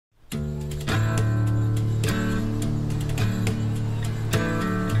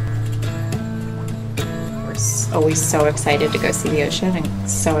always so excited to go see the ocean and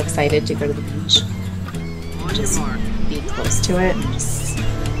so excited to go to the beach. Just be close to it and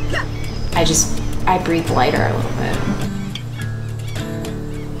I breathe lighter a little bit.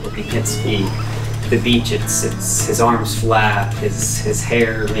 When he hits the beach, it's his arms flat, his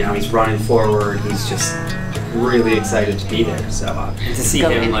hair, you know, he's running forward, he's just really excited to be there. So and to see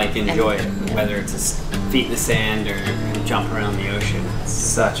him like enjoy it, whether it's his feet in the sand or jump around the ocean, it's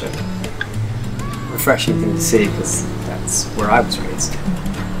such a refreshing thing to see because that's where I was raised.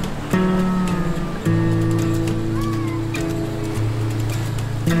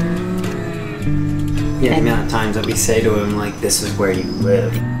 Yeah, the amount of times that we say to him, like, this is where you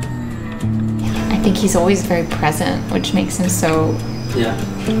live. I think he's always very present, which makes him so... Yeah.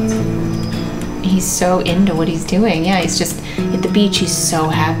 He's so into what he's doing. Yeah, he's just, at the beach, he's so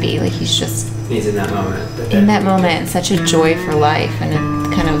happy. Like, he's just... He's in that moment. In that moment, it's such a joy for life, and it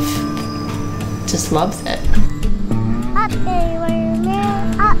kind of just loves it. Up there,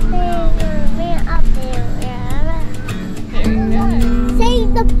 man, up there, man, up there, man. Very good.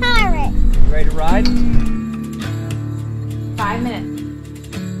 Save the pirate. Ready to ride? 5 minutes.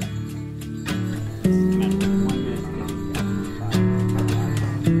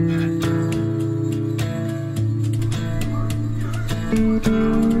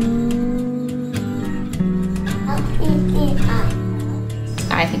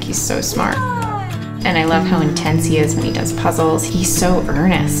 I think he's so smart. And I love how intense he is when he does puzzles. He's so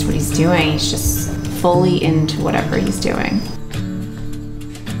earnest what he's doing. He's just fully into whatever he's doing.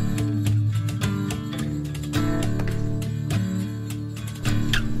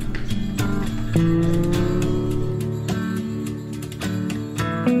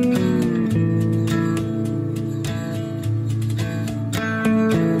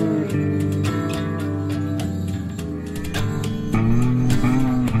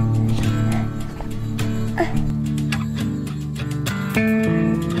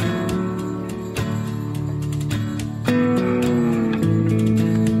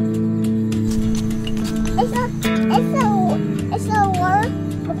 It's a word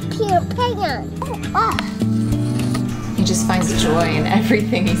of pure pagan. He just finds joy in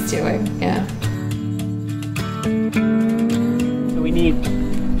everything he's doing. Yeah. So we need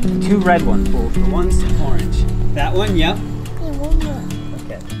 2 red ones. One's orange. That one, yep.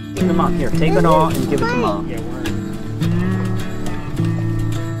 Okay. Give them up here. Take it all and give it to Mom. Yeah,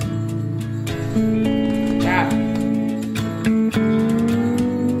 Yeah.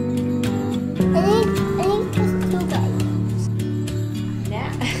 I think there's 2 guys. Now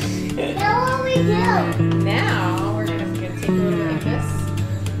what do we do? Now we're gonna take a little bit of this.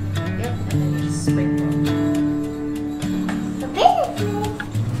 Yep, and then just sprinkle. The biggest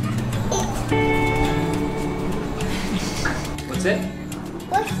What's it?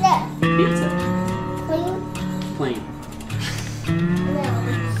 What's that? Pizza. Clean? Plain. No.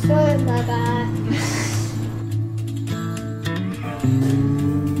 Sorry, Baba.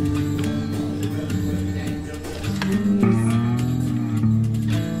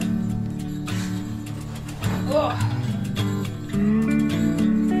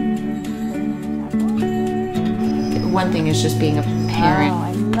 One thing is just being a parent.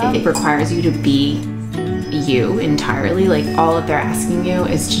 It requires you to be you entirely. Like, all that they're asking you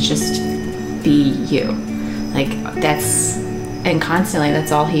is to just be you. Like, that's, and constantly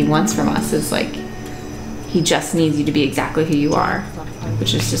that's all he wants from us is like, he just needs you to be exactly who you are,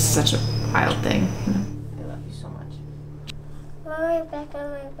 which is just such a wild thing. You know? I love you so much. Mommy, back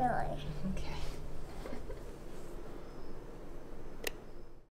on my belly.